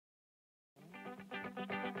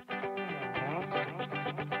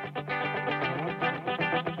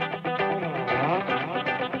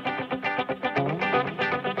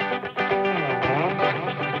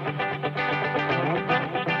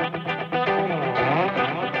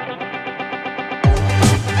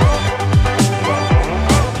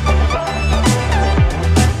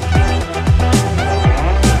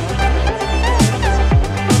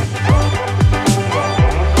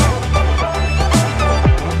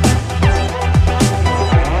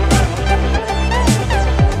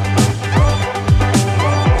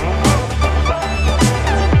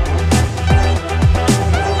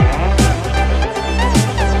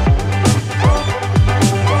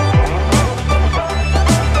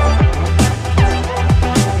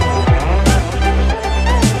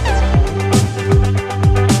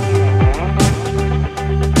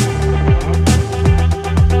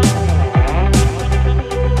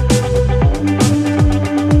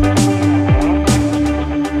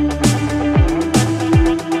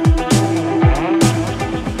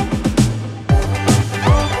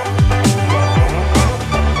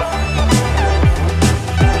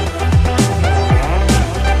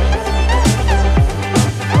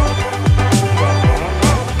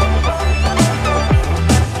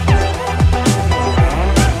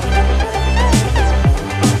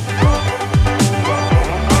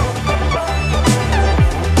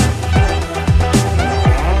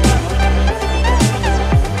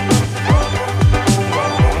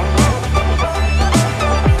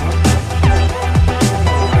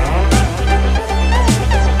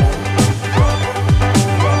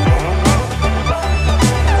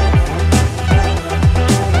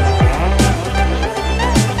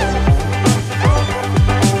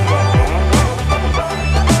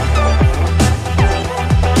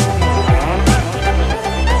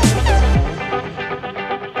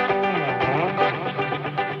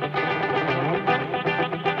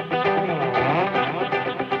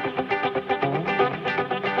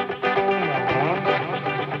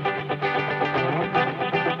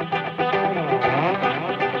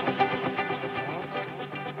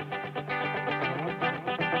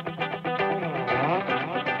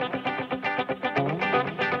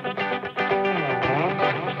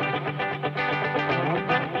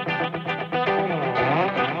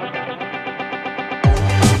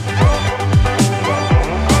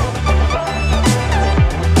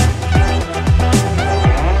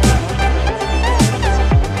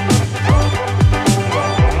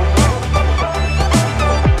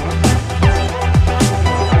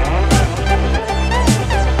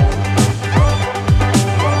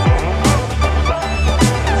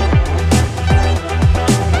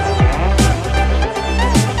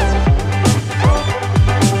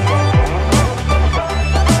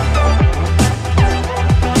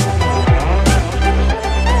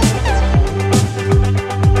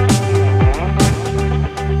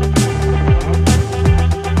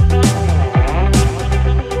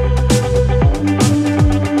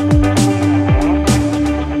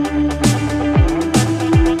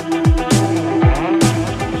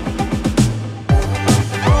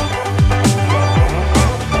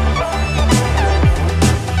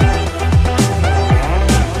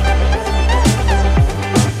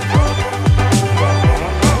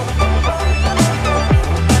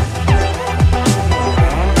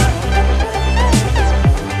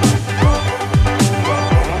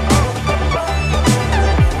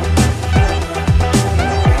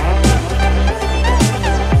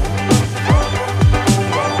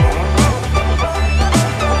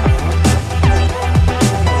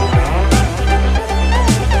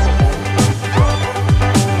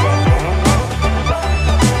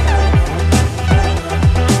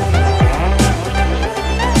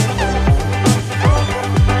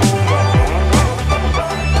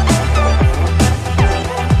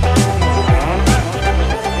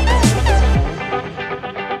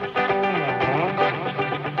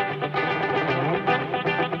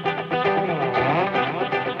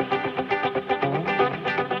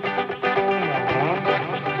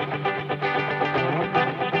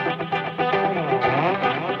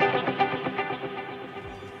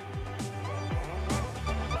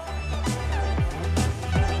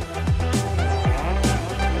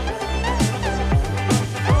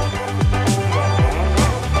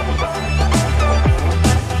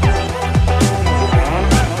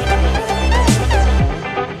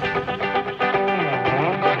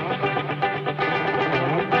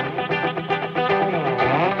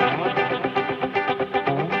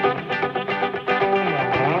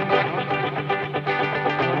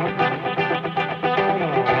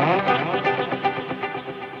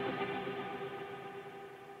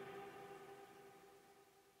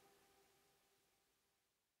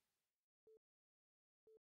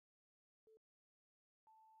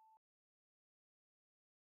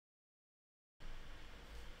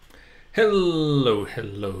Hello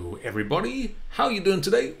everybody. How you doing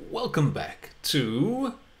today? Welcome back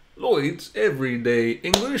to Lloyd's Everyday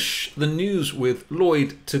English, the news with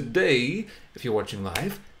Lloyd today. If you're watching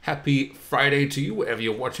live, happy Friday to you wherever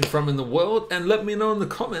you're watching from in the world, and let me know in the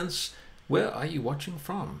comments, where are you watching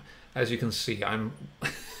from? As you can see, I'm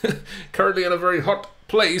currently in a very hot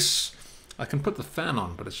place. I can put the fan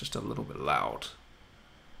on, but it's just a little bit loud.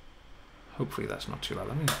 Hopefully that's not too loud.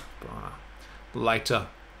 Let me put on a lighter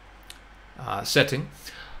setting.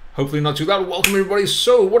 Hopefully not too loud. Welcome everybody.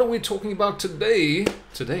 So what are we talking about today?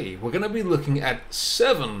 Today we're going to be looking at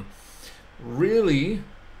 7 really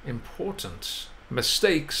important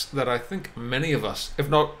mistakes that I think many of us, if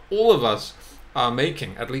not all of us, are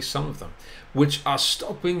making, at least some of them, which are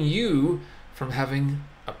stopping you from having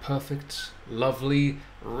a perfect, lovely,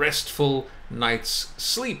 restful night's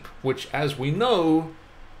sleep, which, as we know,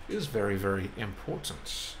 is very, very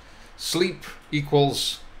important. Sleep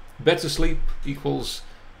equals better sleep equals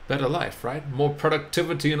better life, right? More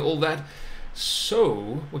productivity and all that.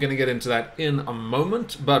 So we're going to get into that in a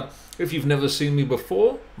moment. But if you've never seen me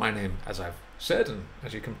before, my name, as I've said, and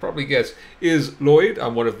as you can probably guess, is Lloyd.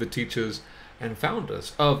 I'm one of the teachers and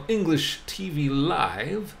founders of English TV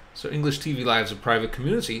Live. So English TV Live is a private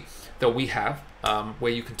community that we have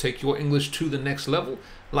where you can take your English to the next level.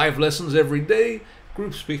 Live lessons every day,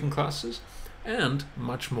 group speaking classes, and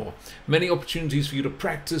much more. Many opportunities for you to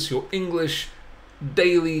practice your English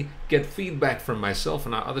daily, get feedback from myself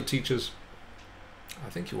and our other teachers.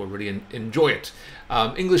 I think you will really enjoy it.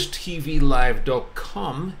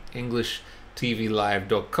 EnglishTVLive.com,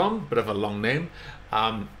 EnglishTVLive.com, bit of a long name,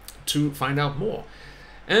 to find out more.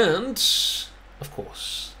 And, of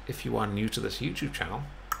course, if you are new to this YouTube channel,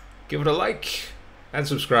 give it a like and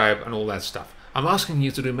subscribe and all that stuff. I'm asking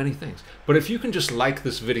you to do many things, but if you can just like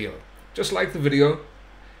this video, just like the video,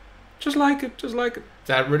 just like it.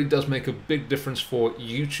 That really does make a big difference for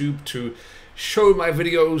YouTube to show my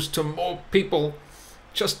videos to more people.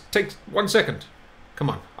 Just take 1 second. Come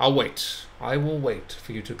on, I'll wait. I will wait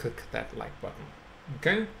for you to click that like button.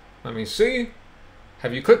 Okay, let me see.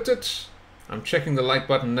 Have you clicked it? I'm checking the like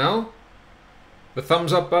button now. The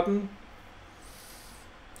thumbs up button.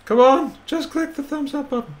 Come on, just click the thumbs up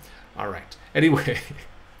button. All right, anyway.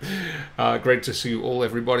 Great to see you all,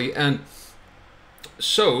 everybody. And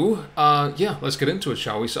so, yeah, let's get into it,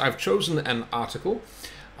 shall we? So I've chosen an article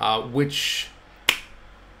which,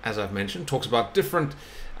 as I've mentioned, talks about different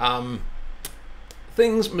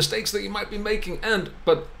things, mistakes that you might be making.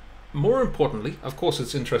 But more importantly, of course,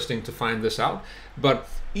 it's interesting to find this out. But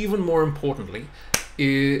even more importantly,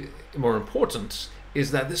 more important is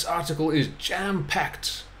that this article is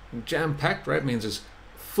jam-packed. Jam-packed, right? Means it's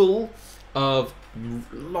full of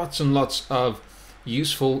lots and lots of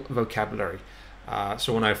useful vocabulary.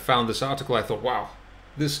 So when I found this article, I thought, wow,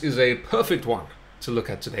 this is a perfect one to look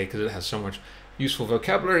at today because it has so much useful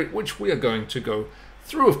vocabulary, which we are going to go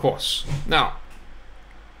through, of course. Now,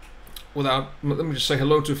 let me just say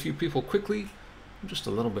hello to a few people quickly. I'm just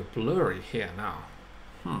a little bit blurry here now.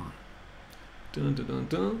 Dun, dun, dun,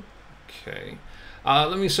 dun. Okay.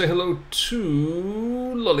 Let me say hello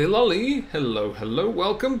to Lolly. Hello,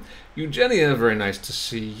 welcome. Eugenia, very nice to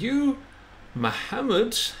see you.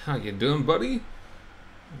 Mohammed, how you doing, buddy?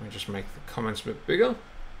 Let me just make the comments a bit bigger.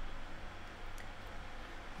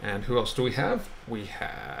 And who else do we have? We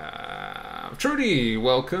have Trudy,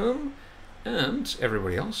 welcome. And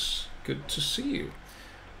everybody else, good to see you.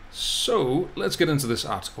 So let's get into this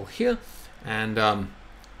article here. And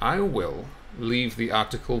I will leave the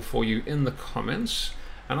article for you in the comments,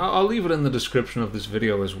 and I'll leave it in the description of this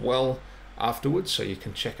video as well afterwards, so you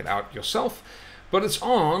can check it out yourself. But it's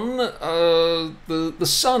on the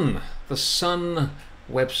Sun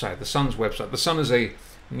website. The Sun's website. The Sun is a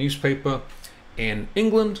newspaper in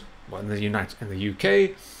England, well, in the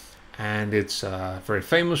UK, and it's a very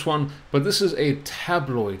famous one. But this is a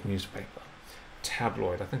tabloid newspaper.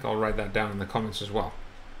 Tabloid. I think I'll write that down in the comments as well.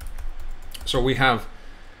 So we have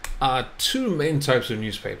 2 main types of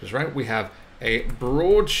newspapers, right? We have a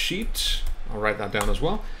broadsheet, I'll write that down as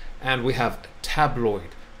well, and we have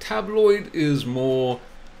tabloid. Tabloid is more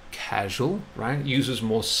casual, right? Uses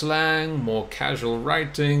more slang, more casual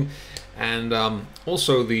writing, and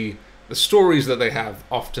also the stories that they have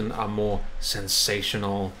often are more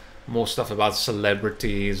sensational, more stuff about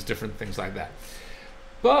celebrities, different things like that.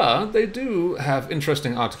 But they do have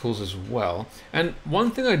interesting articles as well. And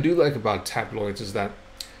one thing I do like about tabloids is that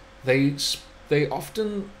they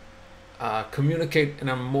often communicate in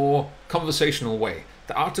a more conversational way.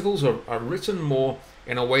 The articles are written more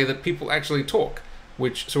in a way that people actually talk,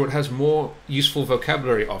 so it has more useful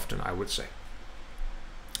vocabulary often, I would say.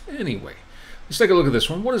 Anyway, Let's take a look at this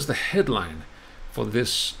one. What is the headline for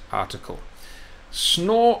this article?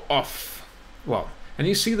 Snore off. Well, and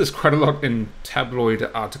you see this quite a lot in tabloid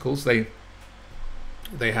articles. They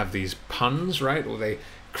have these puns, right? Or they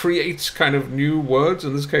create kind of new words.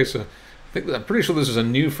 In this case, I'm pretty sure this is a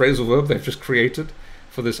new phrasal verb they've just created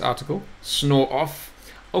for this article. Snore off.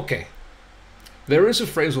 Okay. There is a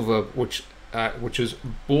phrasal verb which is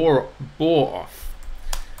bore off.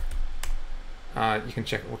 You can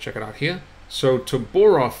we'll check it out here. So to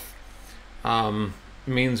bore off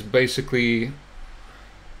means basically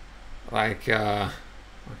like okay,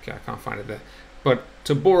 I can't find it there. But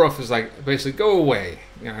to bore off is like basically go away,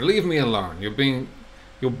 leave me alone. You're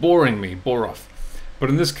boring me, bore off. But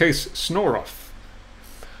in this case, snore off.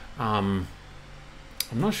 I'm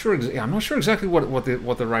not sure exactly what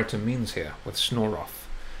the writer means here with snore off.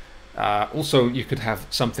 Also, you could have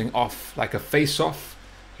something off, like a face off,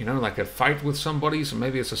 like a fight with somebody. So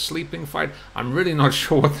maybe it's a sleeping fight. I'm really not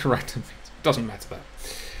sure what the writer means. Doesn't matter though.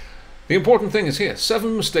 The important thing is here: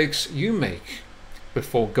 7 mistakes you make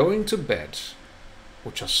before going to bed,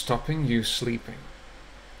 which are stopping you sleeping.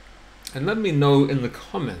 And let me know in the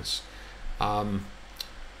comments.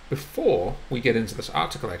 Before we get into this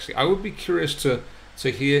article, actually, I would be curious to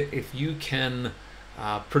hear if you can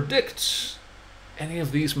predict any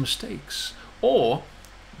of these mistakes, or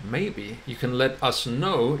maybe you can let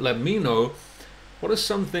me know, what are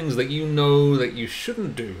some things that that you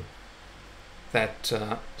shouldn't do that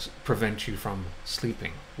prevent you from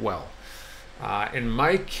sleeping well. In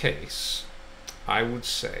my case, I would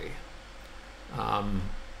say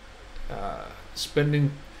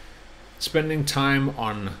spending time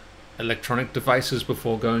on electronic devices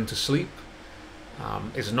before going to sleep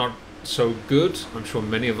is not so good. I'm sure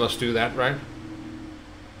many of us do that, right?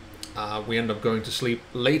 We end up going to sleep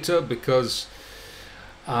later because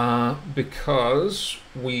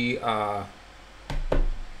we're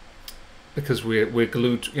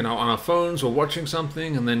glued, on our phones or watching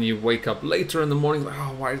something, and then you wake up later in the morning like,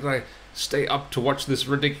 oh, why did I stay up to watch this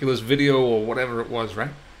ridiculous video or whatever it was,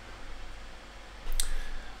 right?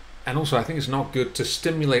 And also, I think it's not good to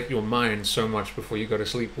stimulate your mind so much before you go to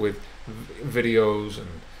sleep with videos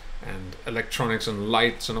and electronics and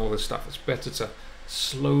lights and all this stuff. It's better to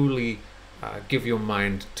slowly give your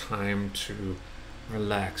mind time to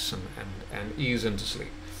relax and ease into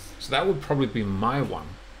sleep. So that would probably be my one,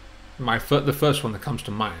 the first one that comes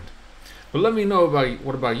to mind. But let me know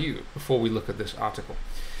what about you before we look at this article.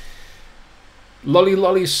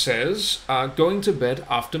 Lolly says, going to bed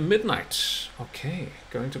after midnight. Okay,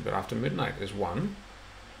 going to bed after midnight is one.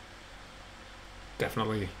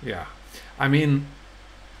 Definitely, yeah. I mean,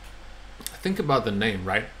 think about the name,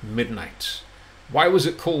 right? Midnight. Why was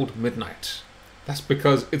it called midnight? That's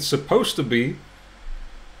because it's supposed to be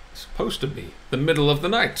the middle of the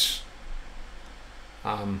night.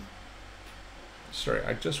 Sorry,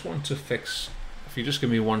 I just want to fix, if you just give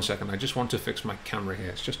me 1 second, I just want to fix my camera here.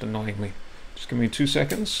 It's just annoying me. Just give me 2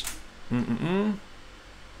 seconds.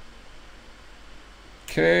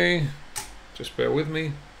 Okay, just bear with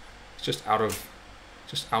me. It's just out of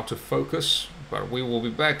focus, but we will be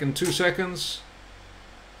back in 2 seconds.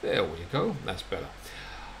 There we go. That's better.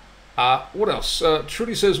 What else?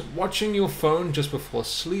 Trudy says, watching your phone just before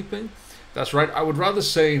sleeping. That's right. I would rather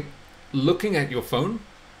say looking at your phone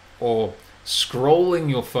or scrolling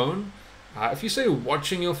your phone. If you say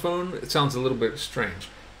watching your phone, it sounds a little bit strange.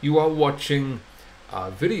 You are watching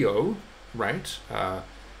video, right?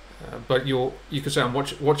 But you could say I'm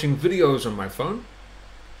watching videos on my phone.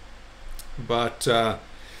 But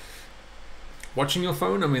watching your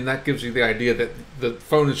phone, I mean, that gives you the idea that the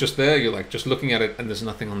phone is just there. You're like just looking at it and there's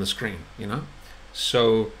nothing on the screen,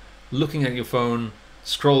 So looking at your phone,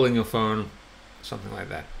 scrolling your phone, something like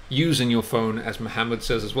that. Using your phone, as Muhammad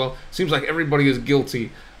says as well. Seems like everybody is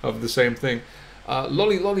guilty of the same thing.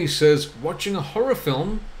 Lolly says, watching a horror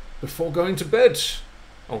film before going to bed.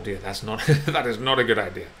 Oh dear, that is not a good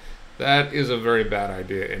idea. That is a very bad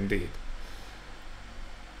idea indeed.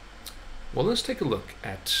 Well, let's take a look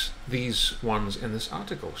at these ones in this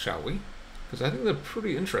article, shall we? Because I think they're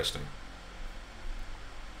pretty interesting.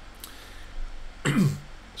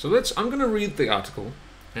 So I'm going to read the article,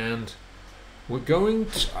 and we're going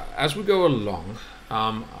to, as we go along,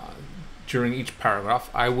 during each paragraph,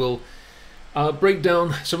 I will break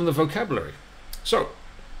down some of the vocabulary. So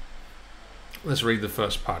let's read the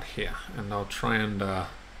first part here, and I'll try and,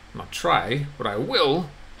 not try, but I will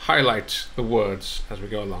highlight the words as we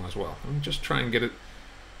go along as well. Let me just try and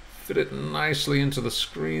fit it nicely into the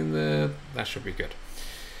screen there. That should be good.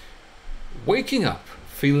 Waking up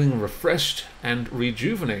feeling refreshed and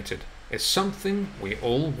rejuvenated is something we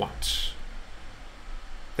all want.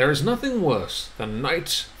 There is nothing worse than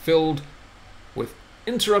nights filled with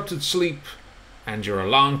interrupted sleep and your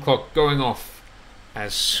alarm clock going off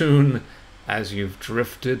as soon as you've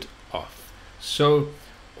drifted off. So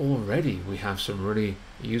already we have some really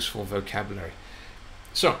useful vocabulary.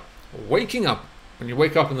 So waking up, when you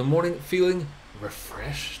wake up in the morning feeling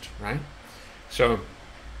refreshed, right? So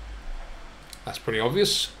that's pretty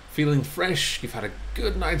obvious. Feeling fresh, you've had a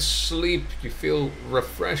good night's sleep, you feel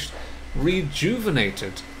refreshed,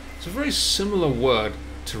 rejuvenated. It's a very similar word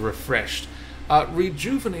to refreshed.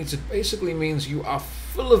 Rejuvenated basically means you are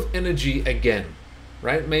full of energy again,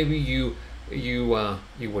 right? Maybe you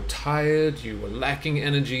were tired, you were lacking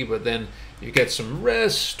energy, but then you get some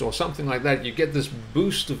rest or something like that. You get this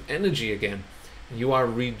boost of energy again, and you are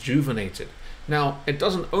rejuvenated. Now, it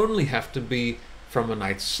doesn't only have to be from a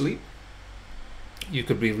night's sleep. You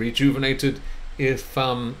could be rejuvenated if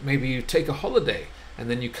maybe you take a holiday and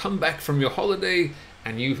then you come back from your holiday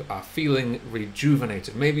and you are feeling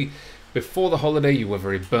rejuvenated. Maybe before the holiday you were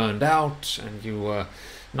very burned out and you were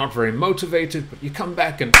not very motivated, but you come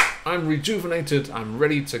back and I'm rejuvenated, I'm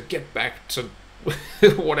ready to get back to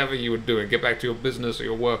whatever you were doing, get back to your business or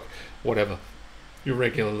your work, whatever, your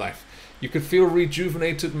regular life. You could feel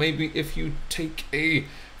rejuvenated maybe if you take a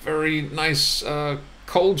very nice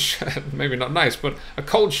cold shower, maybe not nice, but a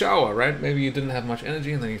cold shower, right? Maybe you didn't have much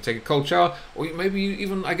energy and then you take a cold shower, or maybe you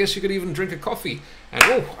even, I guess you could even drink a coffee and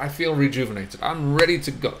oh, I feel rejuvenated, I'm ready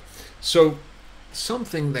to go. So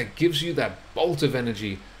something that gives you that bolt of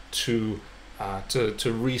energy to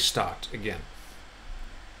restart again.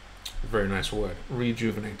 Very nice word,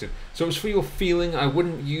 rejuvenated. So it's for your feeling. I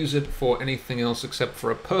wouldn't use it for anything else except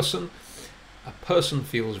for a person. A person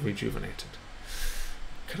feels rejuvenated.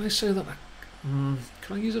 Can I say that? Can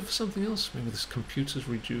I use it for something else? Maybe this computer's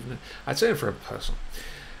rejuvenated. I'd say it for a person.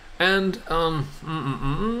 And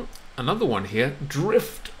another one here,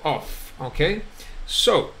 drift off. Okay,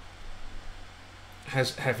 so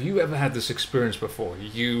have you ever had this experience before?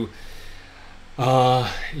 You are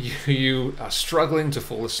struggling to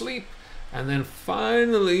fall asleep, and then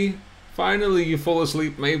finally you fall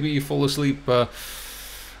asleep. Maybe you fall asleep, I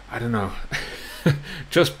don't know,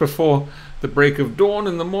 just before the break of dawn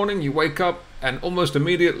in the morning. You wake up and almost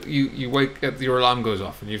immediately your alarm goes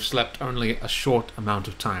off and you've slept only a short amount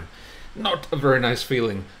of time. Not a very nice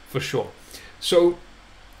feeling for sure. So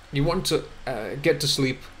you want to get to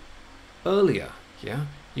sleep earlier. Yeah,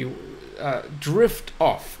 you drift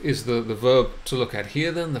off is the verb to look at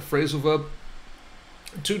here. Then the phrasal verb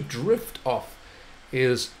to drift off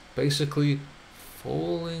is basically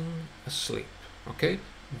falling asleep. Okay,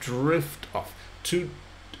 drift off. To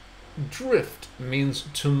drift means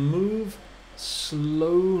to move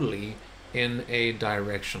slowly in a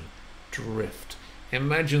direction. Drift.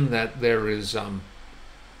 Imagine that there is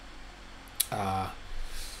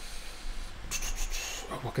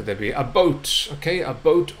what could there be? A boat, okay? A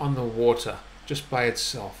boat on the water, just by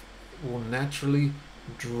itself, will naturally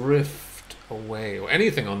drift away, or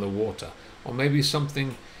anything on the water, or maybe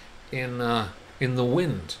something in the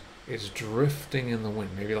wind is drifting in the wind,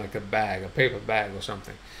 maybe like a bag, a paper bag or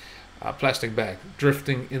something, a plastic bag,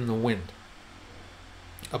 drifting in the wind,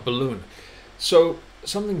 a balloon. So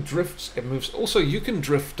something drifts, it moves. Also, you can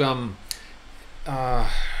drift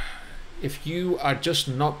if you are just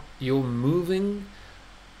not, you're moving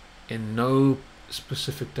in no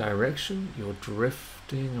specific direction, you're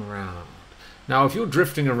drifting around. Now, if you're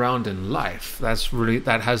drifting around in life, that's really,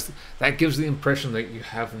 that gives the impression that you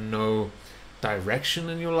have no direction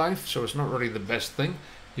in your life, so it's not really the best thing.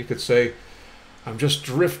 You could say, I'm just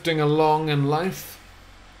drifting along in life.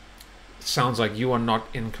 It sounds like you are not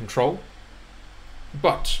in control.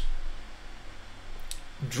 But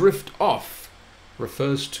drift off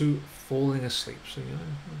refers to falling asleep. So,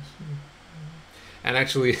 and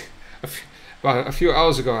actually, about a few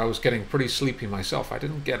hours ago, I was getting pretty sleepy myself.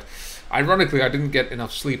 Ironically, I didn't get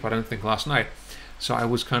enough sleep, I don't think, last night. So I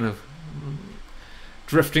was kind of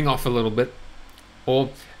drifting off a little bit.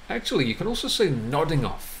 Or actually, you can also say nodding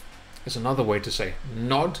off is another way to say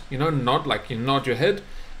nod. You know, nod, like you nod your head,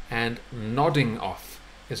 and nodding off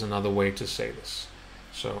is another way to say this.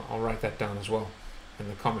 So I'll write that down as well in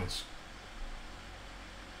the comments.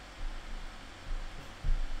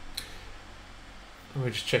 Let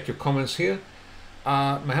me just check your comments here.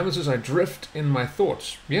 Mohammed says, I drift in my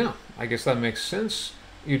thoughts. Yeah, I guess that makes sense.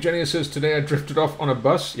 Eugenia says, today I drifted off on a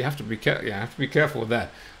bus. You have to be careful with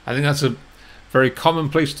that. I think that's a very common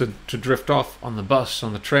place to drift off, on the bus,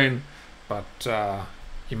 on the train. But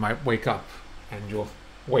you might wake up and you're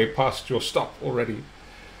way past your stop already.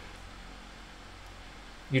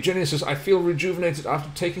 Eugenia says, I feel rejuvenated after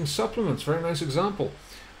taking supplements. Very nice example.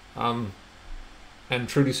 And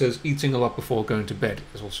Trudy says eating a lot before going to bed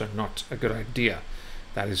is also not a good idea.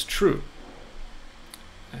 That is true.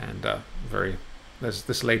 And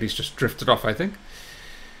this lady's just drifted off, I think.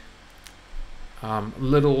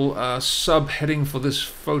 Little subheading for this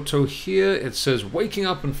photo here. It says waking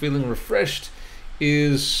up and feeling refreshed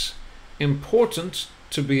is important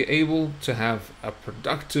to be able to have a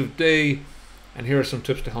productive day. And here are some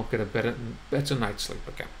tips to help get a better night's sleep.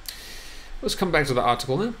 Okay, let's come back to the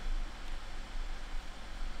article now.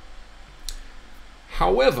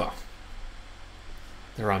 However,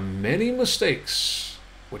 there are many mistakes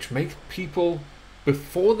which make people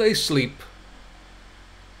before they sleep.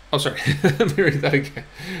 Oh, sorry. Let me read that again.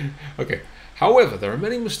 Okay. However, there are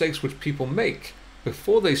many mistakes which people make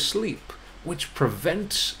before they sleep, which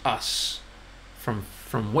prevent us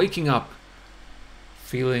from waking up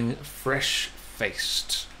feeling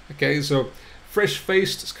fresh-faced. Okay, so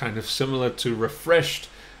fresh-faced is kind of similar to refreshed,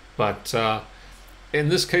 but in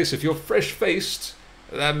this case, if you're fresh-faced,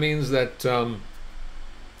 that means that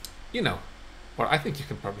you know. Well, I think you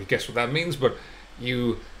can probably guess what that means, but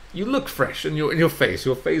you look fresh in your face.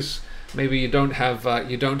 Your face, maybe you don't have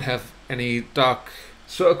any dark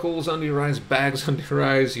circles under your eyes, bags under your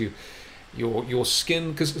eyes. Your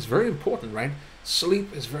skin, because it's very important, right?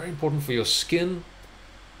 Sleep is very important for your skin,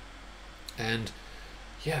 and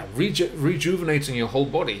yeah, rejuvenating your whole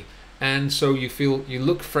body. And so you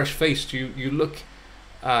look fresh faced. You look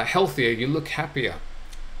healthier. You look happier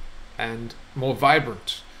and more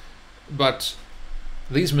vibrant. But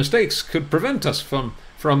these mistakes could prevent us from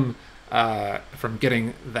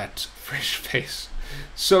getting that fresh face.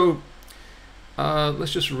 So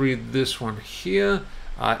let's just read this one here.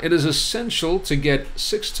 It is essential to get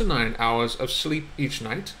 6 to 9 hours of sleep each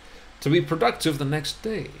night to be productive the next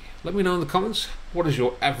day. Let me know in the comments, what is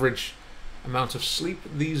your average amount of sleep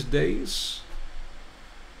these days?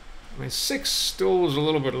 I mean, 6 still is a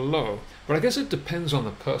little bit low, but I guess it depends on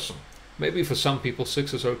the person. Maybe for some people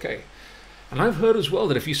 6 is okay. And I've heard as well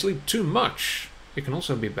that if you sleep too much, it can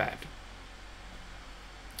also be bad.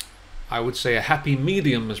 I would say a happy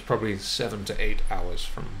medium is probably 7 to 8 hours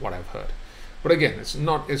from what I've heard. But again, it's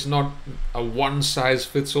not a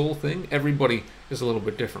one-size-fits-all thing. Everybody is a little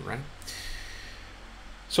bit different, right?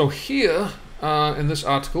 So here, in this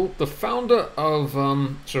article, the founder of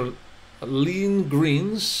Lean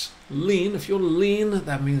Greens, lean, if you're lean,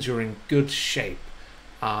 that means you're in good shape.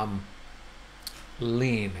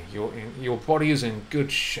 Lean, your body is in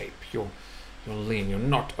good shape. You're lean. You're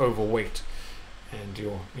not overweight, and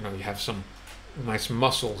you have some nice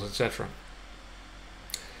muscles, etc.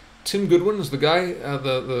 Tim Goodwin is the guy,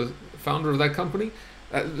 the founder of that company.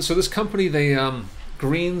 So this company,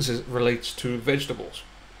 greens relates to vegetables.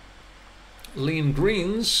 Lean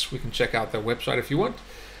Greens, we can check out their website if you want.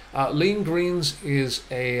 Lean Greens is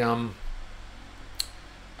a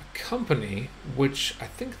company which I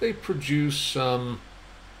think they produce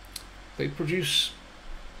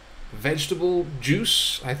vegetable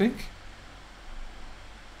juice, I think,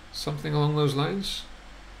 something along those lines,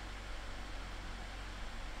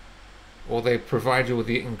 or they provide you with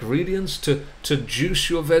the ingredients to juice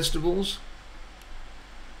your vegetables,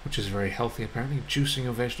 which is very healthy apparently, juicing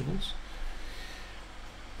your vegetables.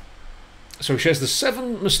 So he shares the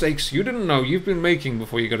 7 mistakes you didn't know you've been making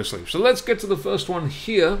before you go to sleep. So let's get to the first one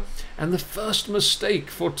here. And the first mistake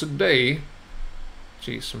for today,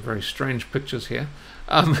 geez, some very strange pictures here.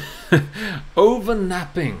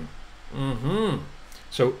 Overnapping.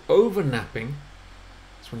 So overnapping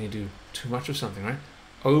is when you do too much of something, right?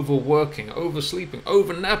 Overworking, oversleeping,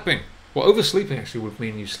 overnapping. Well, oversleeping actually would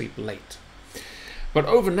mean you sleep late. But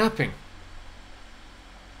overnapping.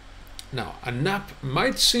 Now, a nap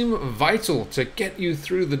might seem vital to get you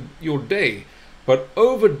through your day, but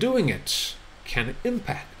overdoing it can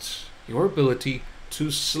impact your ability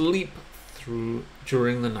to sleep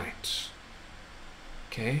during the night.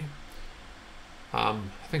 Okay? I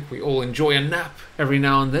think we all enjoy a nap every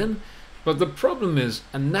now and then, but the problem is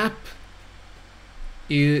a nap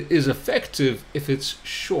is effective if it's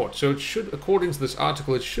short. So it should, according to this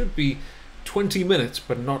article, it should be 20 minutes,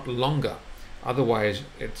 but not longer. Otherwise,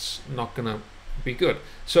 it's not going to be good.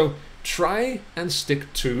 So try and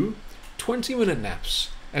stick to 20-minute naps,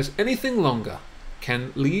 as anything longer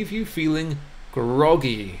can leave you feeling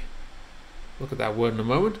groggy. Look at that word in a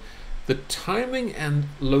moment. The timing and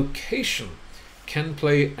location can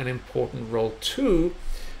play an important role too.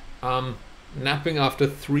 Napping after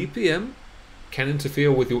 3 p.m. can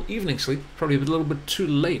interfere with your evening sleep. Probably a little bit too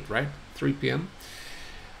late, right? 3 p.m.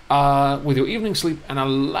 With your evening sleep, and a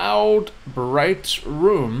loud, bright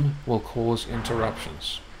room will cause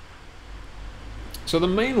interruptions. So the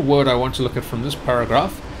main word I want to look at from this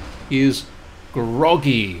paragraph is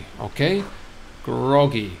groggy, okay?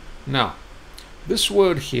 Groggy. Now, this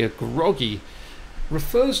word here, groggy,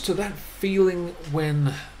 refers to that feeling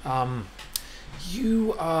when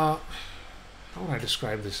you are, how would I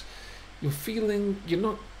describe this? You're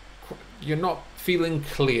not feeling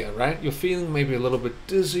clear, right? You're feeling maybe a little bit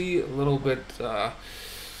dizzy, a little bit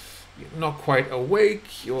not quite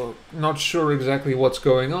awake. You're not sure exactly what's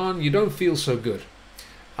going on. You don't feel so good.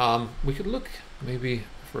 We could look maybe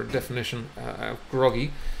for a definition of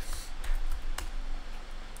groggy.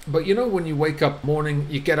 But you know, when you wake up morning,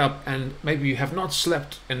 you get up and maybe you have not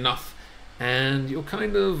slept enough, and you're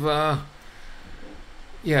kind of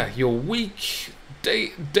you're weak,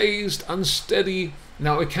 dazed, unsteady.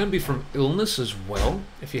 Now, it can be from illness as well.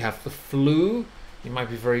 If you have the flu, you might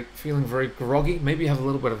be feeling very groggy. Maybe you have a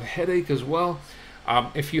little bit of a headache as well.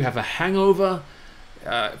 If you have a hangover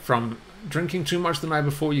from drinking too much the night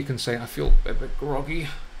before, you can say, I feel a bit groggy,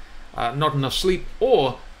 not enough sleep,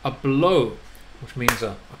 or a blow, which means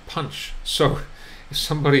a punch. So if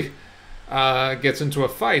somebody gets into a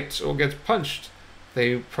fight or gets punched,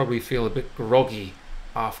 they probably feel a bit groggy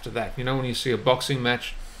after that. You know, when you see a boxing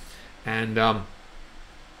match and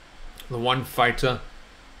the one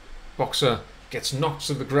boxer gets knocked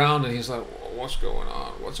to the ground and he's like, what's going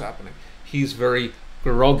on? What's happening? He's very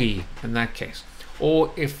groggy in that case.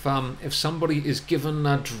 Or if somebody is given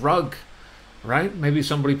a drug, right? Maybe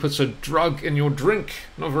somebody puts a drug in your drink.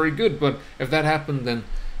 Not very good, but if that happened, then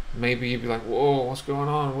maybe you'd be like, whoa, what's going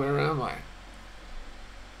on? Where am I?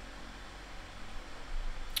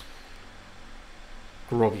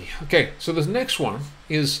 Groggy. Okay, so the next one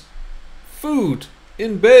is food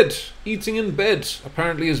in bed. Eating in bed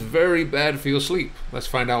apparently is very bad for your sleep. Let's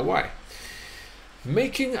find out why.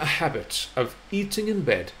 Making a habit of eating in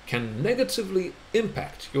bed can negatively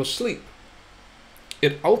impact your sleep.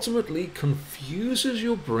 It ultimately confuses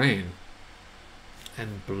your brain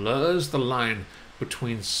and blurs the line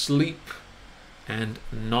between sleep and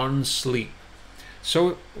non-sleep.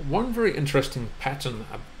 So one very interesting pattern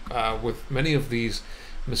with many of these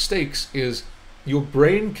mistakes is your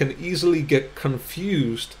brain can easily get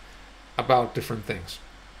confused about different things.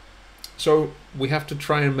 So we have to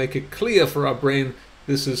try and make it clear for our brain,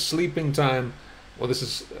 this is sleeping time, or this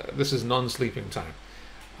is non-sleeping time.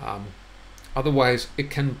 Otherwise,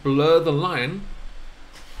 it can blur the line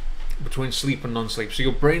between sleep and non-sleep. So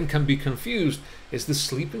your brain can be confused. Is this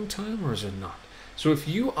sleeping time or is it not? So if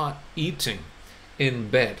you are eating in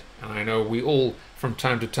bed, and I know we all from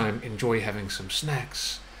time to time enjoy having some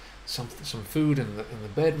snacks, some food in the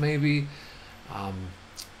bed maybe,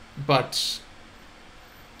 but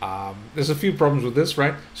there's a few problems with this,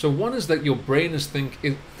 right? So one is that your brain is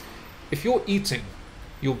if you're eating,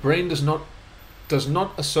 your brain does not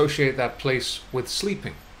associate that place with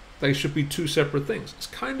sleeping. They should be two separate things. It's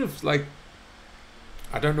kind of like,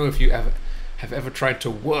 I don't know if you have ever tried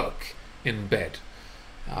to work in bed.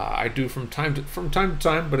 I do from time to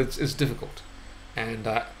time, but it's difficult. And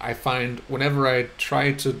I find whenever I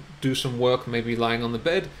try to do some work, maybe lying on the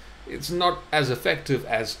bed, it's not as effective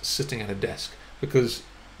as sitting at a desk, because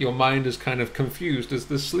your mind is kind of confused. Is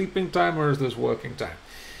this sleeping time or is this working time?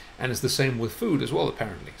 And it's the same with food as well,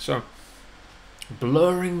 apparently. So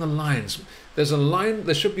blurring the lines. There's a line,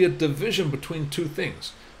 there should be a division between two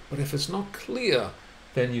things. But if it's not clear,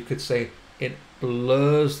 then you could say it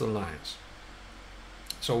blurs the lines.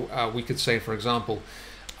 So we could say, for example,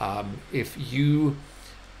 if you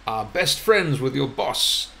are best friends with your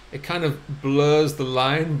boss, it kind of blurs the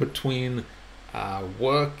line between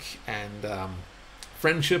work and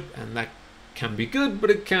friendship, and that can be good, but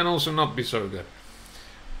it can also not be so good.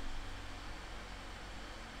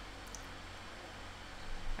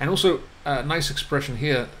 And also a nice expression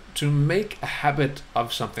here, to make a habit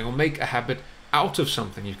of something, or make a habit out of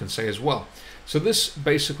something, you can say as well. So this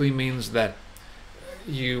basically means that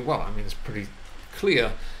it's pretty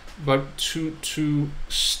clear, but to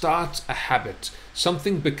start a habit,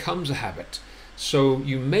 something becomes a habit. So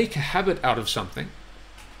you make a habit out of something.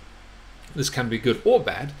 This can be good or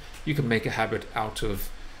bad. You can make a habit out of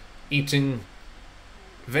eating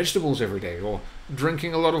vegetables every day, or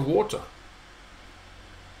drinking a lot of water.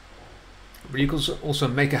 But you can also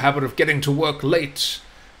make a habit of getting to work late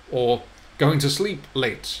or going to sleep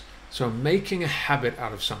late. So making a habit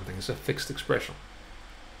out of something is a fixed expression.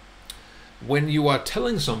 When you are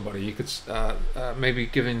telling somebody, you could maybe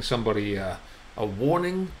giving somebody a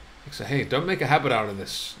warning. You say, hey, don't make a habit out of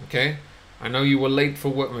this, okay? I know you were late for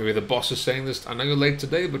work. Maybe the boss is saying this. I know you're late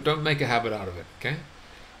today, but don't make a habit out of it, okay?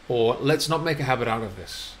 Or let's not make a habit out of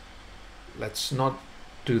this. Let's not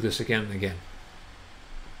do this again and again.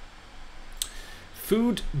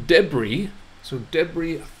 Food debris So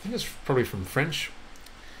debris, I think it's probably from French.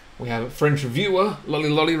 We have a French viewer, lolly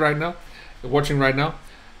lolly, right now, watching right now.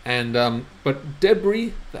 And but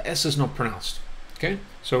debris, the S is not pronounced. Okay,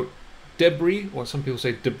 so debris, or some people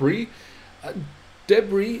say debris.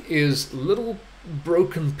 Debris is little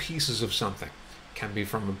broken pieces of something. Can be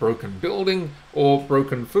from a broken building or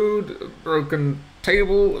broken food, broken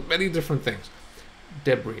table, many different things.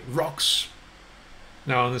 Debris, rocks.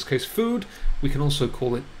 Now in this case, food, we can also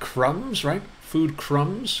call it crumbs, right? Food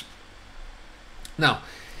crumbs. Now,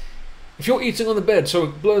 if you're eating on the bed, so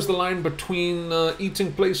it blurs the line between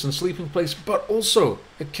eating place and sleeping place, but also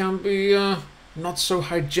it can be not so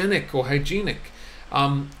hygienic or hygienic.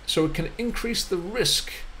 So it can increase the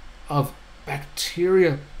risk of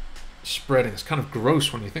bacteria spreading. It's kind of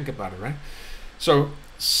gross when you think about it, right? So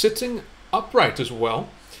sitting upright as well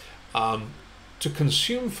to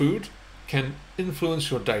consume food can influence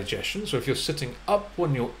your digestion. So if you're sitting up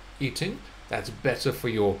when you're eating, that's better for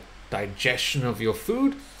your digestion of your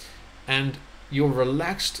food, and your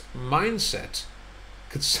relaxed mindset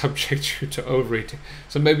could subject you to overeating.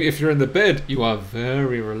 So maybe if you're in the bed, you are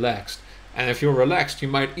very relaxed, and if you're relaxed, you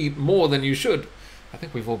might eat more than you should. I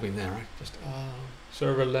think we've all been there, right? Just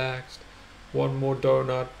so relaxed, one more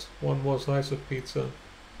donut, one more slice of pizza.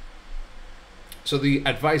 So the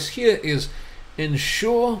advice here is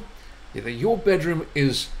ensure that your bedroom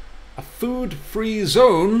is a food-free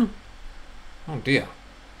zone. Oh dear.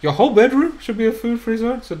 Your whole bedroom should be a food-free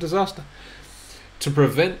zone? It's a disaster. To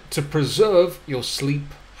preserve your sleep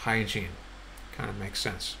hygiene. Kind of makes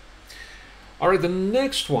sense. All right, the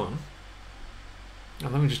next one.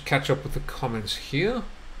 And let me just catch up with the comments here.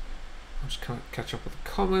 I'll just catch up with the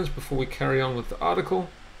comments before we carry on with the article.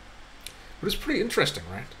 But it's pretty interesting,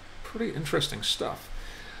 right? Pretty interesting stuff.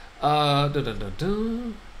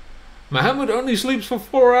 Mohammed only sleeps for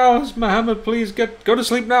 4 hours. Mohammed, please go to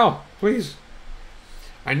sleep now, please.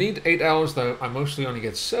 I need 8 hours, though. I mostly only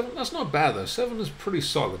get 7. That's not bad, though. 7 is pretty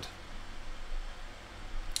solid.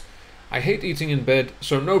 I hate eating in bed,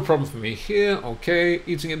 so no problem for me here. Okay,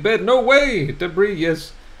 eating in bed, no way. Debris,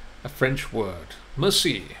 yes, a French word.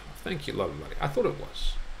 Merci. Thank you, lovely. I thought it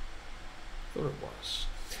was.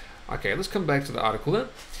 Okay, let's come back to the article then.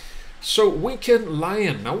 So, weekend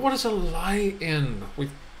lie-in. Now, what is a lie-in? We're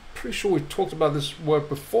pretty sure we've talked about this word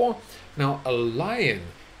before. Now, a lie-in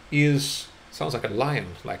is... sounds like a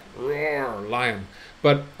lion, like roar, lion.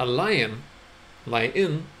 But a lie-in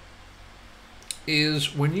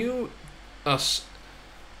is when you,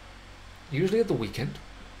 usually at the weekend,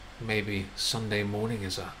 maybe Sunday morning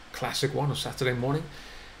is a classic one, or Saturday morning,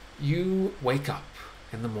 you wake up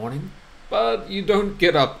in the morning, but you don't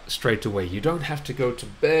get up straight away. You don't have to go to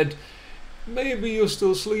bed. Maybe you're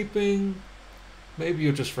still sleeping. Maybe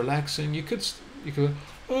you're just relaxing. You could,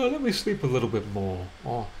 oh, let me sleep a little bit more.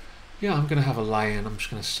 Or, yeah, I'm going to have a lie-in. I'm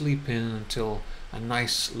just going to sleep in until a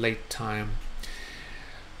nice late time.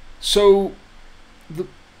 So,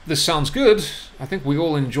 this sounds good. I think we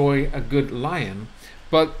all enjoy a good lie-in.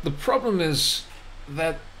 But the problem is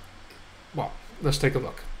that, well, let's take a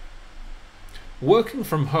look. Working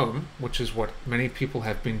from home, which is what many people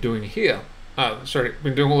have been doing here,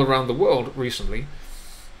 been doing all around the world recently,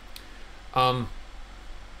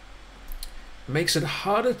 makes it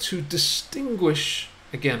harder to distinguish,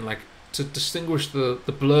 again, like to distinguish the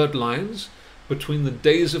blurred lines between the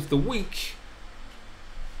days of the week.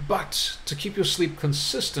 But to keep your sleep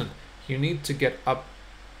consistent, you need to get up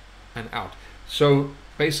and out. So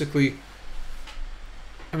basically,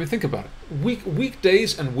 I mean, think about it.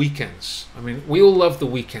 Weekdays and weekends. I mean, we all love the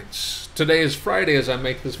weekends. Today is Friday as I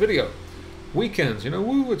make this video. Weekends, you know,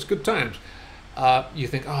 woo, it's good times. You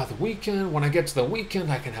think, the weekend, when I get to the weekend,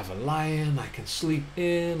 I can have a lie-in, I can sleep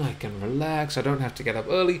in, I can relax, I don't have to get up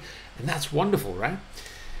early, and that's wonderful, right?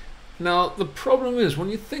 Now, the problem is, when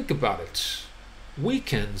you think about it,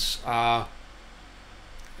 weekends are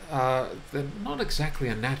they're not exactly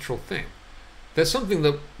a natural thing. There's something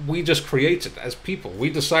that we just created as people. We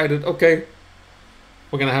decided, okay,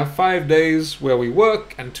 we're going to have 5 days where we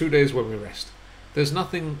work and 2 days where we rest. There's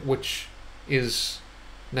nothing which is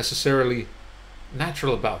necessarily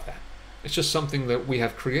natural about that. It's just something that we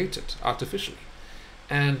have created artificially.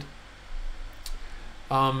 And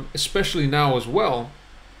especially now as well,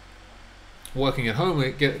 working at home,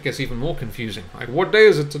 it gets even more confusing. Like, what day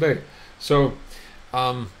is it today? So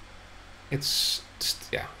it's just,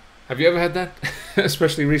 yeah. Have you ever had that?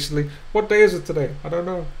 Especially recently. What day is it today? I don't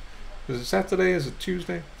know. Is it Saturday? Is it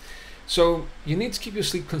Tuesday? So you need to keep your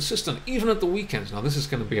sleep consistent, even at the weekends. Now, this is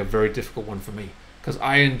going to be a very difficult one for me, because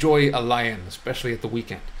I enjoy a lie-in, especially at the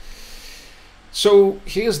weekend. So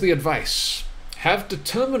here's the advice. Have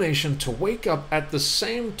determination to wake up at the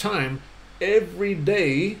same time every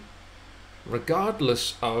day,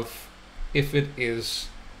 regardless of if it is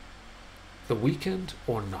the weekend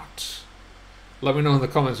or not. Let me know in the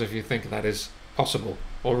comments if you think that is possible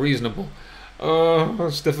or reasonable.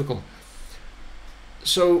 It's difficult.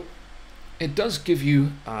 So it does give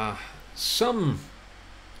you some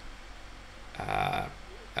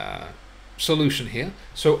solution here.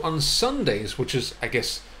 So on Sundays, which is, I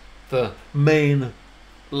guess, the main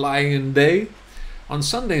lie-in day, on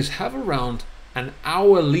Sundays have around an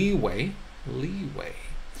hour leeway.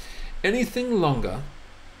 Anything longer,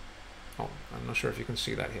 oh, I'm not sure if you can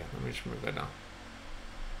see that here. Let me just move that down.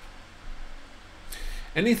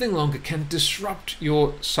 Anything longer can disrupt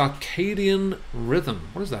your circadian rhythm.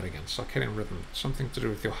 What is that again? Circadian rhythm. Something to do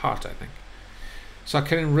with your heart, I think.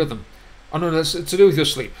 Circadian rhythm. Oh no, that's to do with your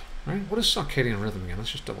sleep. Right? What is circadian rhythm again?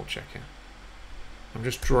 Let's just double check here. I'm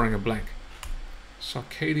just drawing a blank.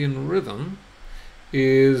 Circadian rhythm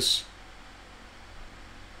is...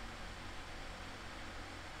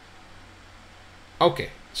 Okay.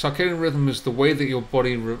 Circadian rhythm is the way that your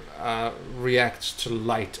body reacts to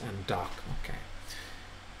light and dark. Okay.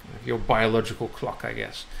 Your biological clock, I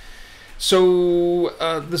guess. So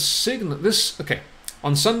the signal, okay,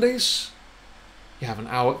 on Sundays you have an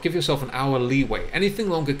hour, give yourself an hour leeway. Anything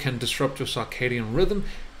longer can disrupt your circadian rhythm.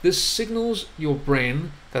 This signals your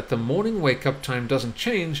brain that the morning wake up time doesn't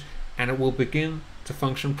change and it will begin to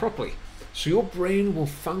function properly. So your brain will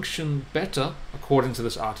function better, according to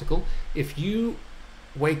this article, if you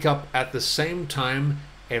wake up at the same time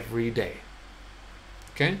every day.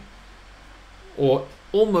 Okay? Or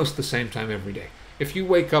almost the same time every day. If you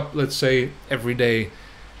wake up, let's say, every day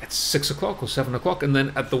at 6 o'clock or 7 o'clock, and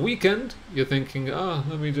then at the weekend, you're thinking,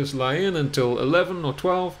 let me just lie in until 11 or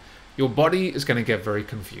 12, your body is going to get very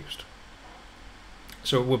confused.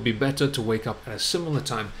 So it would be better to wake up at a similar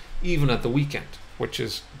time, even at the weekend, which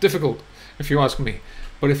is difficult, if you ask me.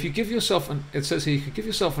 But if you give yourself, it says here, you could give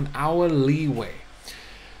yourself an hour leeway.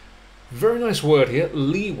 Very nice word here,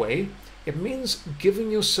 leeway. It means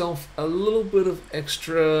giving yourself a little bit of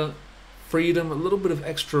extra freedom, a little bit of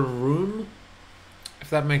extra room, if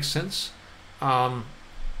that makes sense. Almost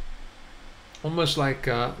like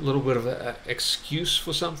a little bit of an excuse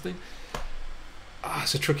for something.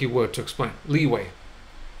 It's a tricky word to explain. Leeway.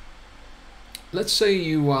 Let's say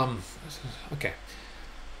you, okay.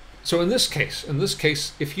 So in this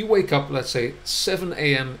case, if you wake up, let's say 7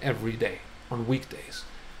 a.m. every day on weekdays,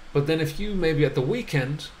 but then if you maybe at the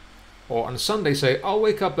weekend or on Sunday say, I'll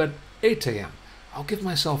wake up at 8 a.m. I'll give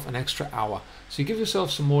myself an extra hour. So you give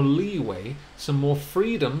yourself some more leeway, some more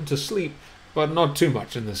freedom to sleep, but not too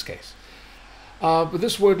much in this case. But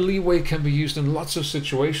this word leeway can be used in lots of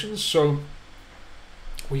situations. So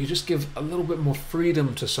where you just give a little bit more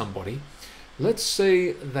freedom to somebody. Let's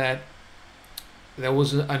say that there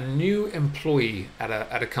was a new employee at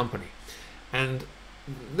a company, and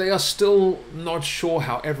they are still not sure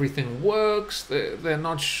how everything works. They're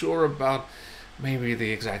not sure about maybe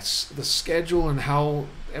the schedule and how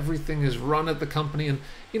everything is run at the company. And,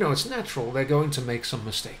 it's natural. They're going to make some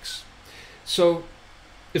mistakes. So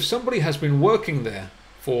if somebody has been working there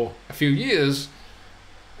for a few years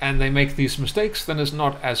and they make these mistakes, then it's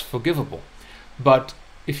not as forgivable. But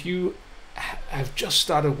if you have just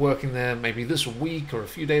started working there maybe this week or a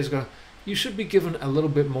few days ago, you should be given a little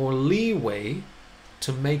bit more leeway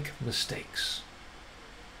to make mistakes.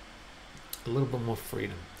 A little bit more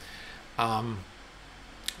freedom.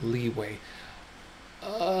 Leeway.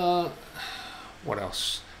 What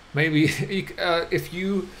else? Maybe if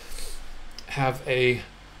you have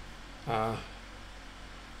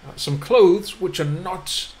some clothes which are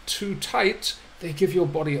not too tight, they give your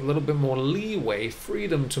body a little bit more leeway,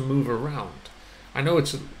 freedom to move around. I know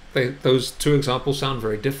those two examples sound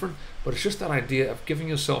very different, but it's just that idea of giving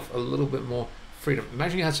yourself a little bit more freedom.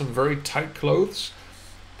 Imagine you had some very tight clothes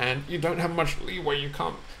and you don't have much leeway. You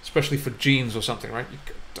can't, especially for jeans or something, right? You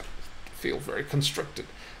feel very constricted.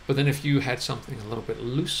 But then if you had something a little bit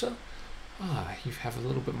looser, you have a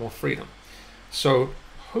little bit more freedom. So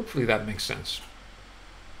hopefully that makes sense.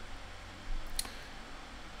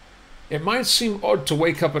 It might seem odd to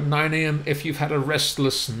wake up at 9 a.m. if you've had a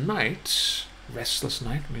restless night. Restless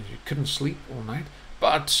night means you couldn't sleep all night.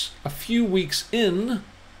 But after a few weeks,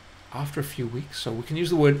 so we can use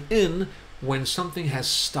the word in when something has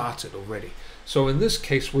started already. So in this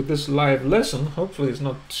case, with this live lesson, hopefully it's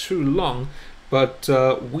not too long, but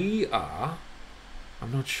we are,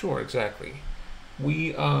 I'm not sure exactly,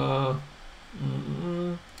 we are,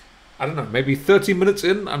 I don't know, maybe 30 minutes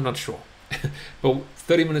in, I'm not sure. But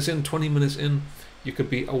 30 minutes in, 20 minutes in, you could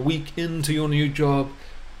be a week into your new job.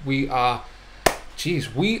 We are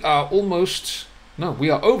almost No,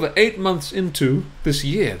 we are over 8 months into this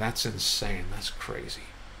year. That's insane. That's crazy.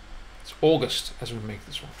 It's August as we make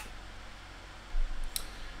this one.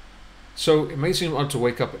 So it may seem odd to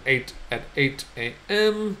wake up at 8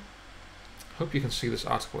 a.m. Hope you can see this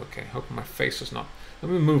article okay. Hope my face is not...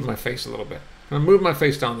 Let me move my face a little bit. I'm going to move my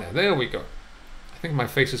face down there. There we go. I think my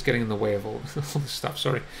face is getting in the way of all this stuff.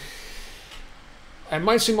 Sorry. It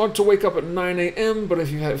might seem odd to wake up at 9 a.m., but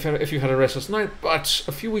if you had a restless night, but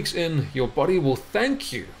a few weeks in, your body will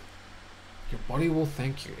thank you. Your body will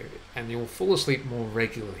thank you, and you'll fall asleep more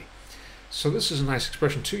regularly. So this is a nice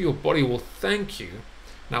expression too. Your body will thank you.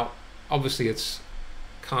 Now, obviously,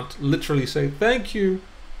 can't literally say thank you,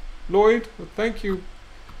 Lloyd, or thank you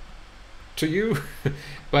to you,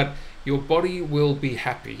 but your body will be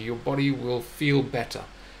happy. Your body will feel better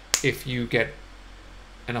if you get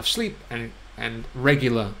enough sleep and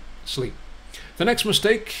regular sleep. The next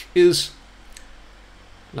mistake is,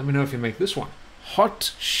 let me know if you make this one,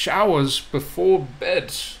 hot showers before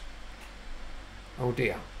bed. Oh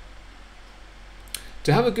dear.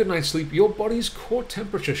 To have a good night's sleep, your body's core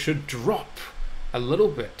temperature should drop a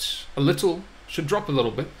little, should drop a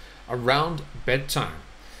little bit around bedtime.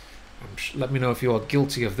 Let me know if you are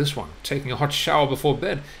guilty of this one. Taking a hot shower before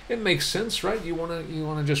bed. It makes sense, right? You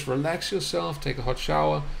wanna just relax yourself, take a hot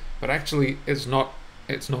shower, but actually it's not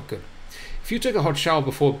good. If you take a hot shower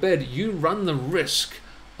before bed, you run the risk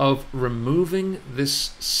of removing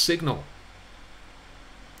this signal.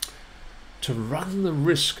 To run the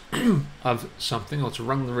risk of something, or to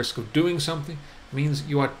run the risk of doing something, means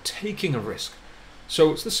you are taking a risk.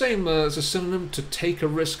 So it's the same as a synonym to take a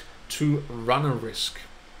risk, to run a risk.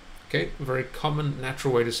 Okay, a very common,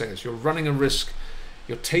 natural way to say this. You're running a risk,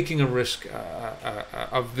 you're taking a risk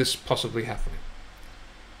of this possibly happening.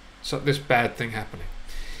 So this bad thing happening.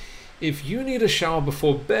 If you need a shower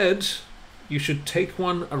before bed, you should take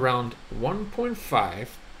one around 1.5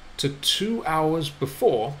 to 2 hours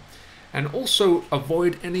before, and also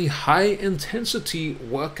avoid any high intensity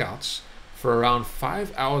workouts for around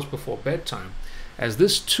 5 hours before bedtime, as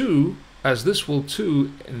this will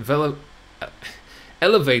too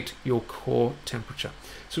elevate your core temperature.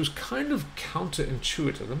 So it's kind of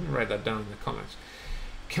counterintuitive. Let me write that down in the comments.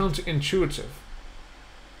 Counterintuitive,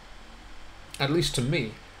 at least to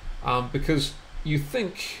me, because you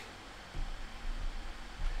think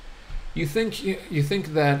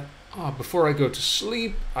that before I go to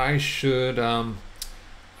sleep, I should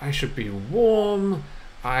be warm.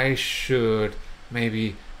 I should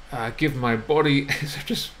maybe give my body. I'm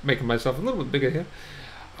just making myself a little bit bigger here.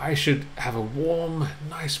 I should have a warm,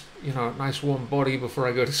 nice warm body before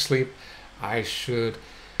I go to sleep. I should,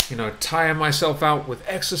 tire myself out with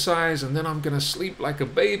exercise, and then I'm gonna sleep like a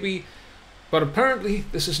baby. But apparently,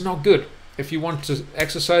 this is not good. If you want to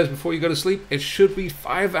exercise before you go to sleep, it should be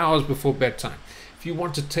 5 hours before bedtime. If you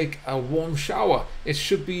want to take a warm shower, it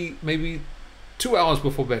should be maybe 2 hours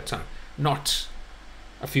before bedtime, not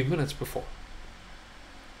a few minutes before.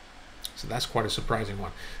 So that's quite a surprising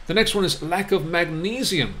one. The next one is lack of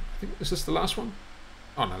magnesium. Is this the last one?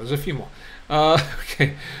 Oh no, there's a few more.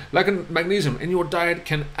 Okay, lack of magnesium in your diet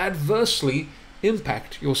can adversely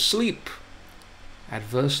impact your sleep.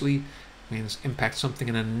 Adversely means impact something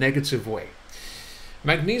in a negative way.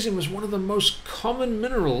 Magnesium is one of the most common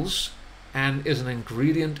minerals and is an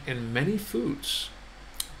ingredient in many foods.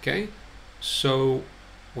 Okay, so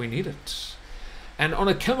we need it. And on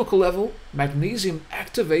a chemical level, magnesium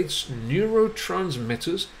activates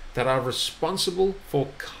neurotransmitters that are responsible for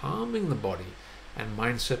calming the body and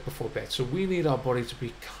mindset before bed. So we need our body to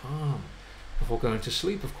be calm before going to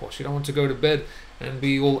sleep, of course. You don't want to go to bed and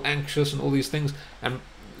be all anxious and all these things. And,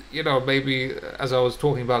 maybe as I was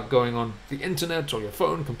talking about going on the internet or your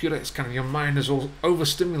phone, computer, it's kind of your mind is all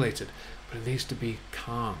overstimulated. But it needs to be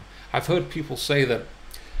calm. I've heard people say that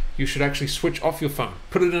you should actually switch off your phone,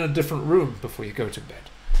 put it in a different room before you go to bed.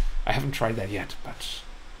 I haven't tried that yet, but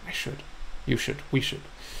I should. You should. We should.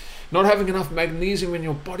 Not having enough magnesium in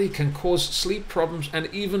your body can cause sleep problems and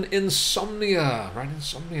even insomnia, right?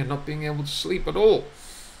 Insomnia, not being able to sleep at all.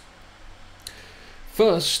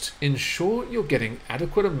 First, ensure you're getting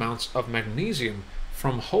adequate amounts of magnesium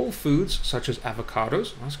from whole foods such as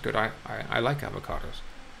avocados. That's good. I like avocados.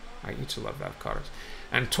 I used to love avocados.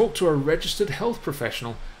 And talk to a registered health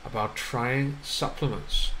professional about trying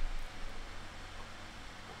supplements.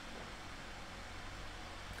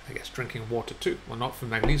 I guess drinking water too. Well, not for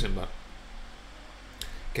magnesium, but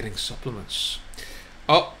getting supplements.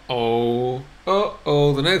 Uh-oh.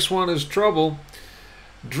 Uh-oh. The next one is trouble.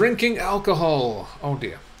 Drinking alcohol. Oh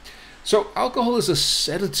dear. So alcohol is a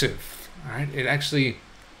sedative, right? It actually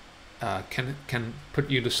can put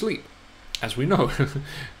you to sleep, as we know.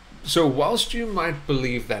 So whilst you might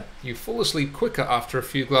believe that you fall asleep quicker after a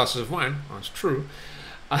few glasses of wine, that's true,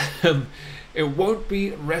 it won't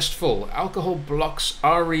be restful. Alcohol blocks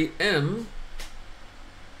REM,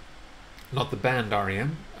 not the band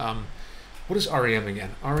REM. What is REM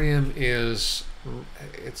again? REM is,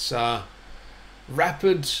 it's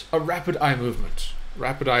rapid eye movement.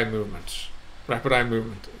 Rapid eye movement. Rapid eye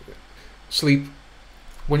movement. Sleep.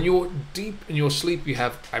 When you're deep in your sleep, you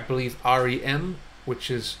have, I believe, REM, which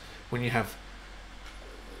is when you have,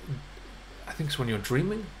 I think it's when you're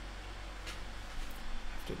dreaming.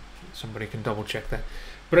 Somebody can double check that.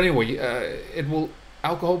 But anyway,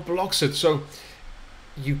 alcohol blocks it, so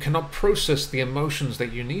you cannot process the emotions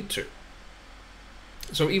that you need to.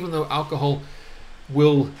 So even though alcohol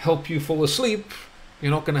will help you fall asleep,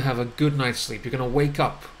 you're not going to have a good night's sleep. You're going to wake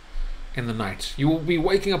up in the night. You will be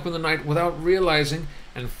waking up in the night without realizing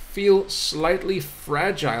and feel slightly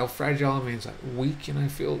fragile. Fragile means like weak, and I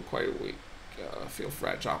feel quite weak. I feel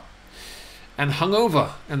fragile. And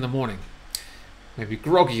hungover in the morning. Maybe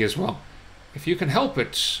groggy as well. If you can help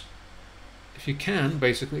it, if you can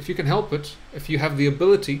help it, if you have the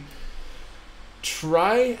ability,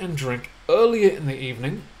 try and drink earlier in the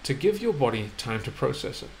evening to give your body time to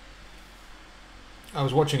process it. I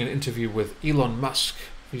was watching an interview with Elon Musk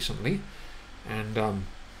recently, and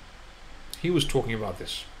he was talking about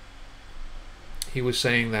this. He was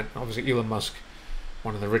saying that obviously Elon Musk,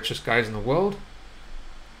 one of the richest guys in the world,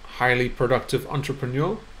 highly productive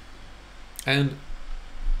entrepreneur, and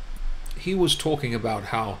he was talking about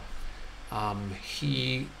how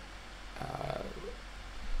he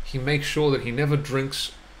makes sure that he never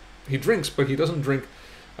drinks. He drinks, but he doesn't drink.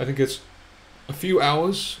 I think it's a few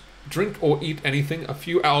hours. Drink or eat anything a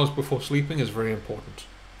few hours before sleeping is very important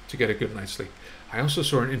to get a good night's sleep. I also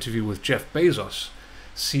saw an interview with Jeff Bezos,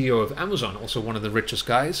 CEO of Amazon, also one of the richest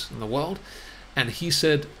guys in the world, and he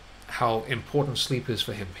said how important sleep is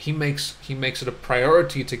for him. He makes it a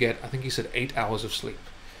priority to get, I think he said, 8 hours of sleep,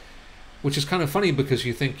 which is kind of funny because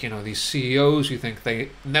you think, these CEOs, you think they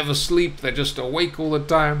never sleep, they're just awake all the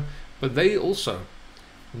time, but they also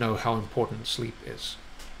know how important sleep is,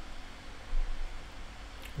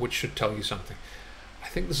 which should tell you something. I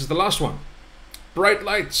think this is the last one. Bright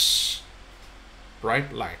lights.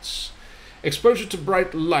 Bright lights. Exposure to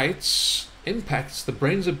bright lights impacts the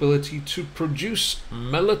brain's ability to produce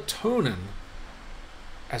melatonin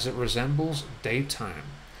as it resembles daytime.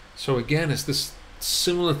 So again, it's this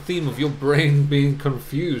similar theme of your brain being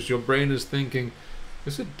confused. Your brain is thinking,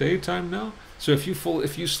 is it daytime now? So if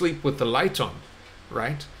you sleep with the light on,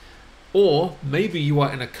 right? Or maybe you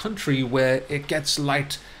are in a country where it gets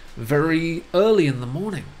light very early in the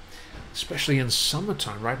morning, especially in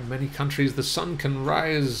summertime, right? In many countries, the sun can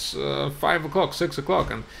rise 5 o'clock, 6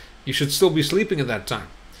 o'clock, and you should still be sleeping at that time.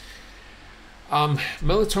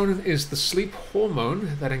 Melatonin is the sleep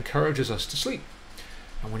hormone that encourages us to sleep.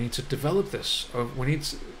 And we need to develop this. We need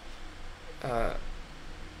to,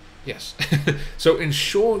 yes. So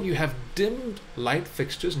ensure you have dimmed light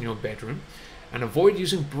fixtures in your bedroom and avoid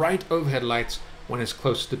using bright overhead lights when it's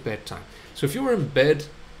close to bedtime. So if you're in bed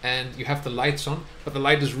and you have the lights on, but the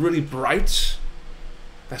light is really bright,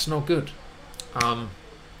 that's not good.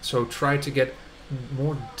 So try to get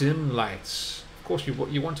more dim lights. Of course,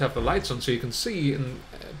 you want to have the lights on so you can see,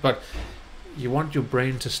 but you want your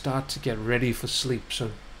brain to start to get ready for sleep.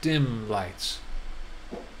 So dim lights.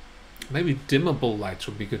 Maybe dimmable lights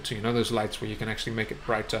would be good too. Those lights where you can actually make it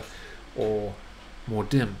brighter or more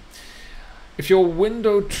dim. If your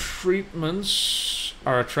window treatments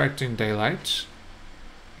are attracting daylight,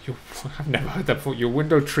 I've never heard that before. Your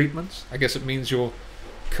window treatments? I guess it means your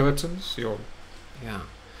curtains. Yeah.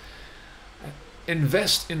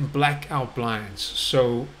 Invest in blackout blinds.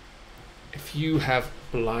 So if you have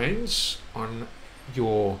blinds on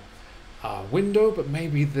your window, but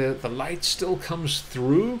maybe the light still comes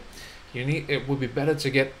through, it would be better to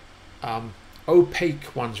get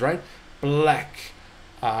opaque ones, right? Black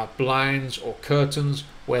blinds or curtains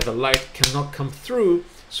where the light cannot come through,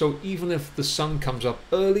 so even if the sun comes up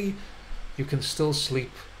early, you can still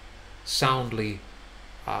sleep soundly,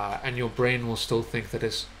 and your brain will still think that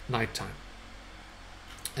it's nighttime,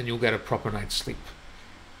 and you'll get a proper night's sleep.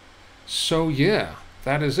 So yeah,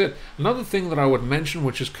 that is it. Another thing that I would mention,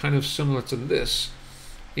 which is kind of similar to this,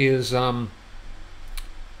 is what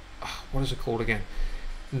is it called again?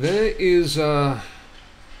 There is I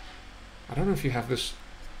don't know if you have this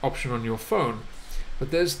option on your phone, but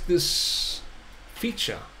there's this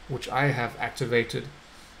feature which I have activated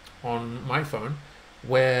on my phone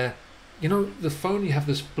where the phone, you have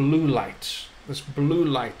this blue light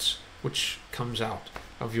which comes out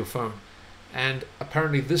of your phone, and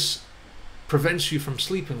apparently this prevents you from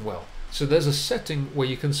sleeping well. So there's a setting where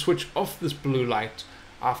you can switch off this blue light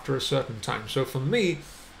after a certain time. So for me,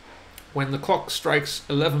 when the clock strikes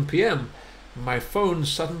 11 p.m., my phone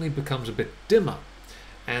suddenly becomes a bit dimmer,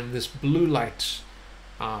 and this blue light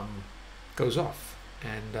goes off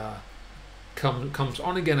and comes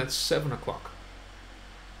on again at 7 o'clock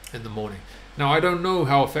in the morning. Now, I don't know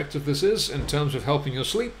how effective this is in terms of helping your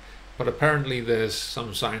sleep, but apparently there's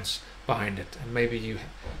some science behind it, and maybe you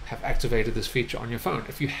have activated this feature on your phone.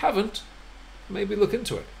 If you haven't, maybe look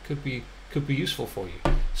into it. Could be useful for you,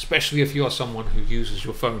 especially if you are someone who uses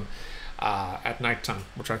your phone at nighttime,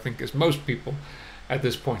 which I think is most people at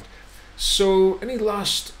this point. So, any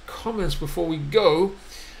last comments before we go?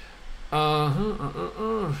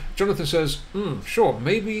 Jonathan says, sure,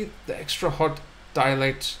 maybe the extra hot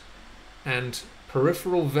dilate and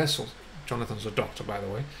peripheral vessels. Jonathan's a doctor, by the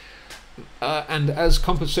way. And as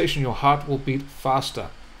compensation, your heart will beat faster.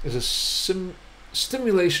 Is a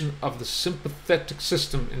stimulation of the sympathetic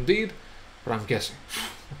system, indeed, but I'm guessing.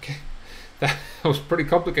 Okay, that was pretty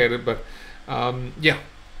complicated, but yeah,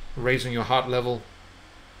 raising your heart level,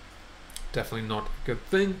 definitely not a good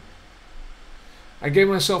thing. I gave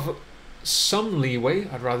myself some leeway.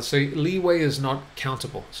 I'd rather say leeway is not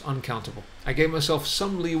countable, it's uncountable. I gave myself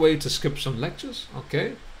some leeway to skip some lectures.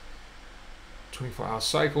 Okay, 24-hour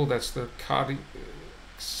cycle, that's the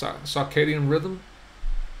circadian rhythm.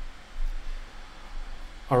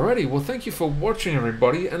 Alrighty, well, thank you for watching,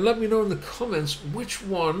 everybody, and let me know in the comments which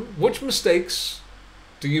mistakes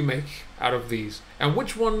do you make out of these, and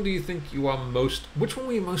which one do you think which one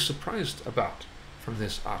were you most surprised about from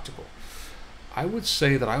this article? I would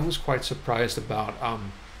say that I was quite surprised about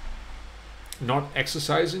not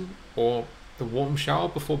exercising or the warm shower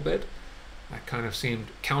before bed. That kind of seemed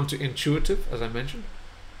counterintuitive, as I mentioned.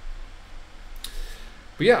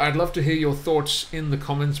 But yeah, I'd love to hear your thoughts in the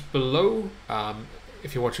comments below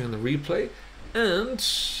if you're watching on the replay. And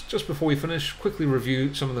just before we finish, quickly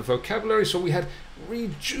review some of the vocabulary. So we had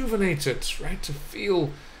rejuvenated, right? To feel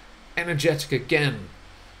energetic again.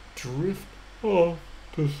 Drift off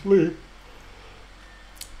to sleep.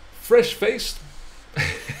 Fresh-faced.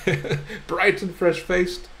 Bright and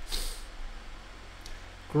fresh-faced.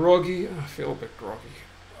 Groggy. I feel a bit groggy.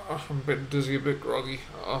 I'm a bit dizzy, a bit groggy.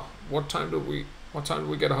 What time did we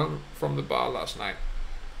get home from the bar last night?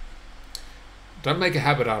 Don't make a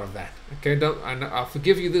habit out of that. Okay, I'll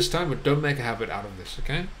forgive you this time, but don't make a habit out of this,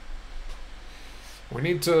 okay? We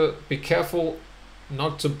need to be careful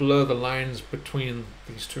not to blur the lines between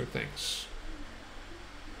these two things.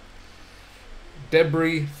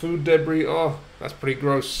 Debris, food debris, oh, that's pretty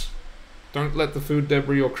gross. Don't let the food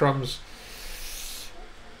debris or crumbs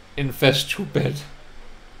infest your bed.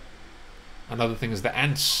 Another thing is the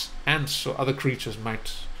ants or other creatures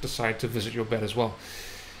might decide to visit your bed as well.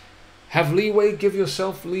 Have leeway, give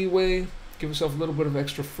yourself leeway, give yourself a little bit of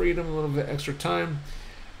extra freedom, a little bit extra time,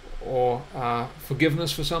 or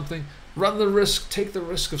forgiveness for something. Run the risk, take the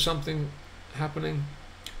risk of something happening.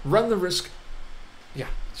 Run the risk, yeah,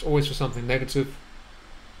 it's always for something negative.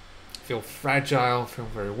 Feel fragile, feel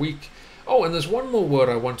very weak. Oh, and there's one more word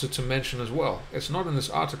I wanted to mention as well. It's not in this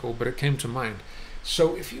article, but it came to mind.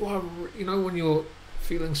 So if you are, when you're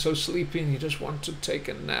feeling so sleepy and you just want to take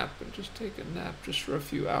a nap, and just take a nap just for a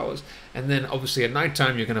few hours, and then obviously at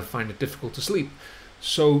nighttime you're going to find it difficult to sleep.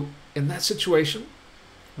 So in that situation,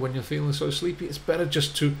 when you're feeling so sleepy, it's better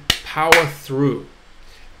just to power through,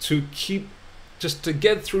 to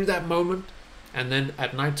get through that moment, and then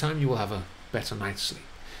at nighttime you will have a better night's sleep.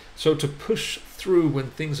 So to push through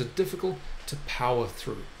when things are difficult, to power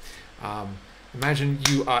through. Imagine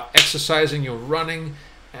you are exercising, you're running,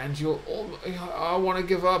 and I want to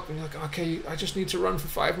give up, and you're like, okay, I just need to run for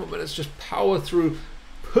 5 more minutes. Just power through,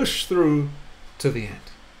 push through to the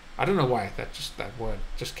end. I don't know why that word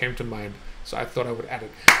just came to mind, so I thought I would add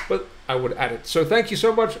it, but I would add it. So thank you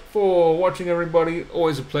so much for watching, everybody.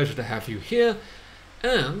 Always a pleasure to have you here,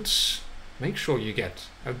 and make sure you get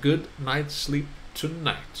a good night's sleep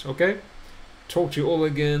tonight, okay? Talk to you all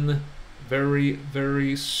again very,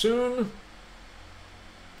 very soon.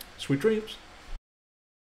 Sweet dreams.